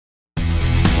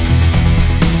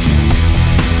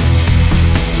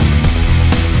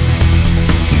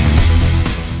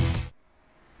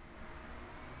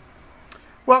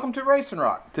Welcome to Racing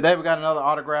Rock. Today we got another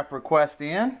autograph request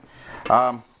in.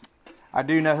 I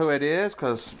do know who it is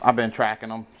because I've been tracking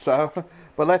them. So,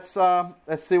 but let's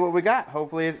see what we got.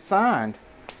 Hopefully it's signed.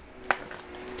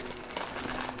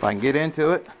 If I can get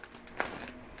into it.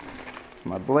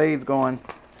 My blade's going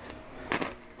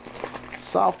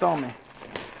soft on me.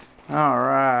 All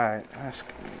right, let's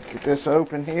get this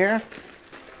open here.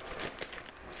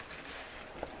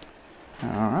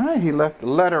 All right, he left a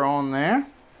letter on there.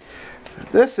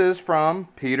 This is from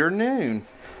Peter Noon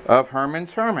of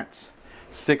Herman's Hermits,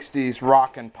 60s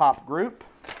rock and pop group.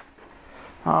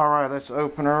 All right, let's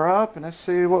open her up and let's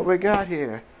see what we got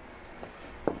here.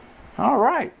 All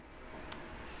right.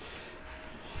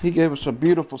 He gave us a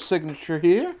beautiful signature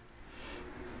here.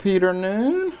 Peter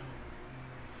Noon.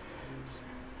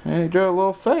 And he drew a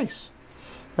little face.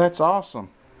 That's awesome.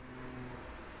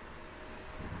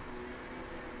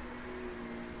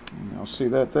 You'll see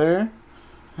that there.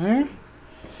 There.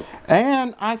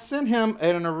 And I sent him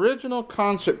an original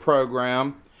concert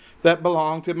program that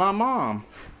belonged to my mom.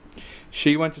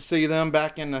 She went to see them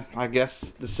back in the, I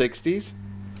guess, the 60s.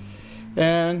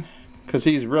 And because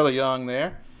he's really young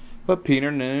there. But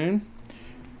Peter Noon,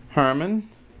 Herman,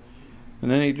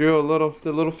 and then he drew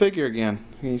the little figure again.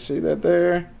 Can you see that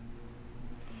there?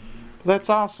 That's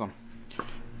awesome.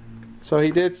 So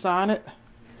he did sign it.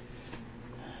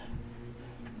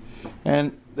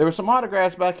 And there were some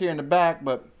autographs back here in the back,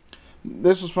 but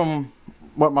this is from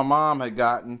what my mom had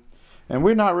gotten. And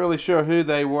we're not really sure who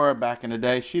they were back in the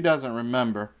day. She doesn't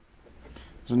remember.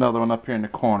 There's another one up here in the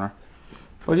corner.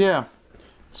 But yeah,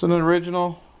 it's an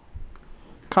original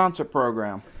concert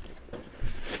program.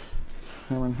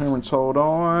 Herman's Hold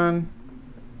On.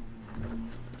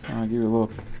 I'll give you a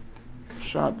little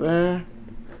shot there.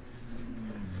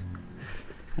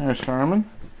 There's Herman.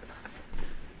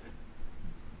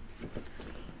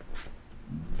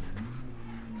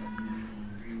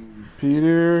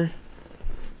 Peter,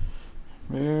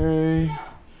 Mary,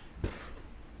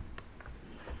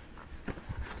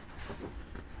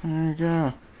 there you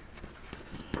go.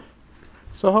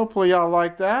 So hopefully y'all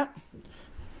like that.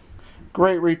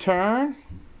 Great return.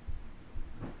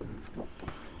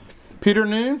 Peter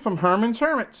Noon from Herman's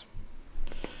Hermits.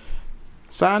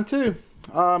 Signed too.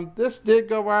 This did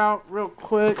go out real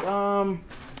quick.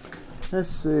 Let's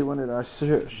see, when did I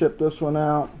ship this one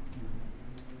out?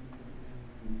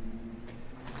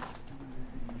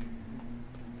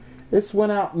 This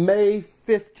went out May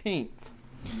 15th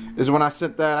is when I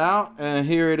sent that out, and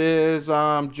here it is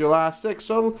July 6th.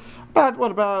 So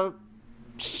about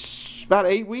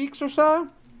 8 weeks or so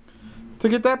to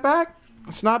get that back.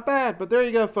 It's not bad, but there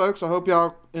you go, folks. I hope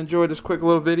y'all enjoyed this quick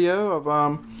little video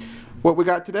of what we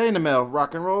got today in the mail.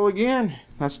 Rock and roll again.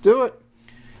 Let's do it.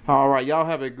 All right, y'all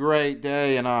have a great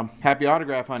day, and happy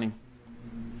autograph hunting.